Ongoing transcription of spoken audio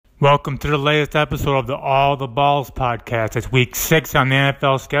Welcome to the latest episode of the All the Balls podcast. It's week 6 on the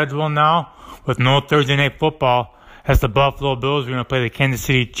NFL schedule now, with no Thursday night football, as the Buffalo Bills are going to play the Kansas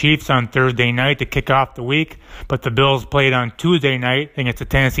City Chiefs on Thursday night to kick off the week, but the Bills played on Tuesday night against the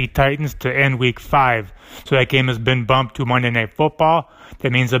Tennessee Titans to end week 5. So that game has been bumped to Monday Night Football.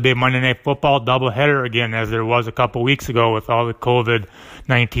 That means there'll be a Monday Night Football doubleheader again, as there was a couple weeks ago with all the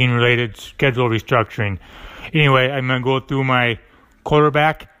COVID-19 related schedule restructuring. Anyway, I'm going to go through my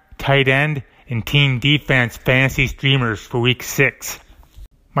quarterback, tight end, and team defense fantasy streamers for week 6.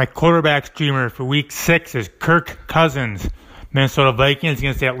 My quarterback streamer for week 6 is Kirk Cousins, Minnesota Vikings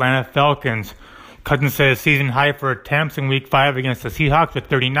against the Atlanta Falcons. Cousins set a season high for attempts in week 5 against the Seahawks with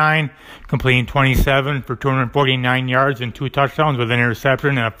 39, completing 27 for 249 yards and 2 touchdowns with an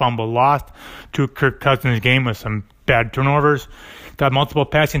interception and a fumble lost to Kirk Cousins' game with some bad turnovers. Got multiple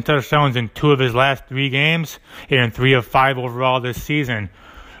passing touchdowns in 2 of his last 3 games and in 3 of 5 overall this season.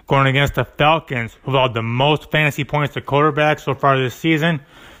 Going against the Falcons, who've allowed the most fantasy points to quarterbacks so far this season,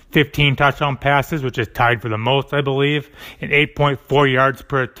 15 touchdown passes, which is tied for the most, I believe, and 8.4 yards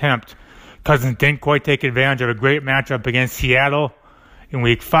per attempt. Cousins didn't quite take advantage of a great matchup against Seattle in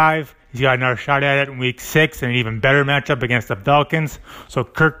week 5. He's got another shot at it in week 6 and an even better matchup against the Falcons. So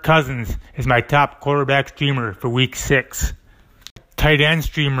Kirk Cousins is my top quarterback streamer for week 6. Tight end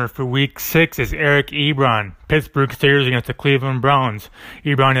streamer for week 6 is Eric Ebron, Pittsburgh Steelers against the Cleveland Browns.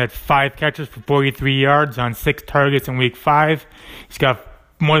 Ebron had 5 catches for 43 yards on 6 targets in week 5. He's got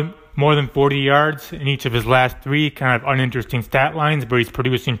more than 40 yards in each of his last 3, kind of uninteresting stat lines, but he's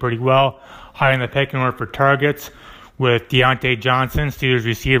producing pretty well. High in the pecking order for targets, with Deontay Johnson, Steelers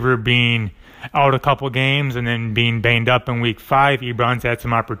receiver, being out a couple games and then being banged up in week 5. Ebron's had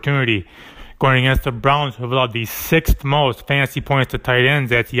some opportunity. Going against the Browns, who have allowed the 6th most fantasy points to tight ends.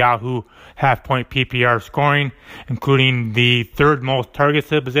 That's Yahoo half-point PPR scoring, including the 3rd most targets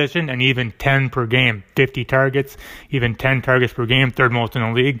to the position and even 10 per game. 50 targets, even 10 targets per game, 3rd most in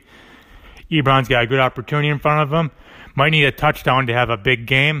the league. Ebron's got a good opportunity in front of him. Might need a touchdown to have a big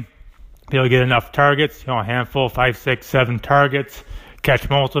game. He'll get enough targets, a handful, 5, 6, 7 targets, catch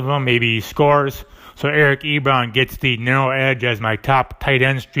most of them, maybe he scores. So Eric Ebron gets the narrow edge as my top tight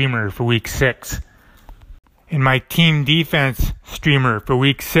end streamer for week 6. And my team defense streamer for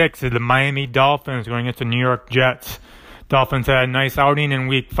week 6 is the Miami Dolphins going against the New York Jets. Dolphins had a nice outing in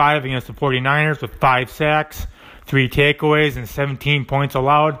week 5 against the 49ers with 5 sacks, 3 takeaways, and 17 points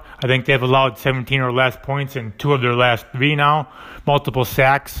allowed. I think they've allowed 17 or less points in 2 of their last 3 now. Multiple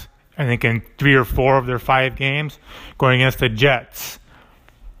sacks, I think, in 3 or 4 of their 5 games going against the Jets.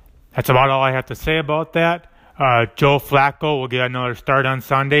 That's about all I have to say about that. Joe Flacco will get another start on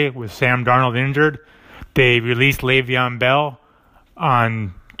Sunday with Sam Darnold injured. They released Le'Veon Bell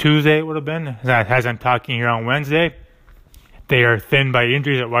on Tuesday, it would have been, as I'm talking here on Wednesday. They are thin by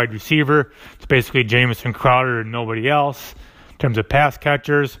injuries at wide receiver. It's basically Jamison Crowder and nobody else. In terms of pass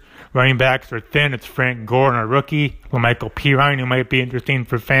catchers, running backs are thin. It's Frank Gore and a rookie, Michael Pirine, who might be interesting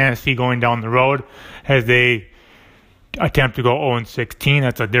for fantasy going down the road as they attempt to go 0-16.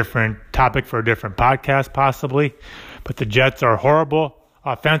 That's a different topic for a different podcast, possibly. But the Jets are horrible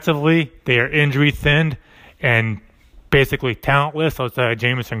offensively. They are injury thinned and basically talentless outside of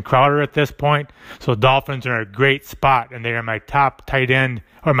Jamison Crowder at this point. So Dolphins are in a great spot, and they are my top tight end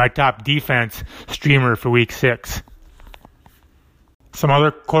or my top defense streamer for week 6. Some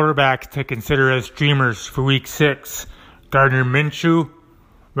other quarterbacks to consider as streamers for week 6: Gardner Minshew,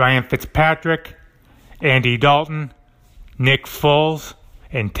 Ryan Fitzpatrick, Andy Dalton, Nick Foles,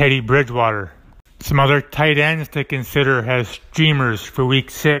 and Teddy Bridgewater. Some other tight ends to consider as streamers for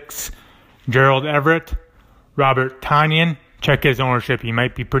week 6: Gerald Everett, Robert Tonyan, check his ownership, he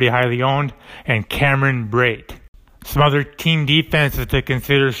might be pretty highly owned, and Cameron Brate. Some other team defenses to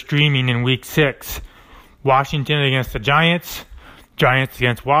consider streaming in week 6: Washington against the Giants, Giants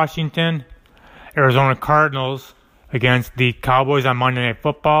against Washington, Arizona Cardinals against the Cowboys on Monday Night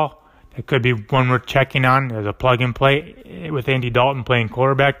Football. That could be one worth checking on as a plug-and-play with Andy Dalton playing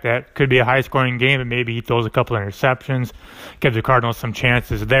quarterback. That could be a high-scoring game, but maybe he throws a couple of interceptions, gives the Cardinals some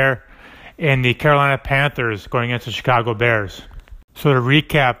chances there. And the Carolina Panthers going against the Chicago Bears. So to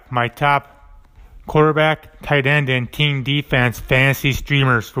recap, my top quarterback, tight end, and team defense fantasy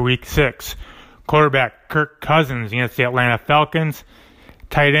streamers for week 6. Quarterback Kirk Cousins against the Atlanta Falcons.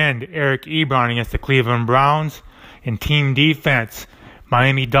 Tight end Eric Ebron against the Cleveland Browns. And team defense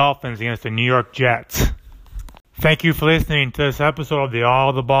Miami Dolphins against the New York Jets. Thank you for listening to this episode of the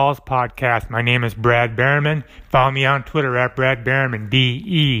All the Balls podcast. My name is Brad Berriman. Follow me on Twitter at Brad Berriman,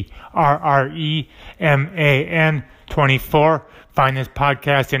 BERREMAN 24. Find this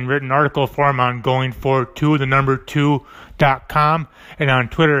podcast in written article form on Going For2, the number 2 goingfor2.com and on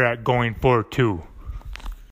Twitter at goingfor2.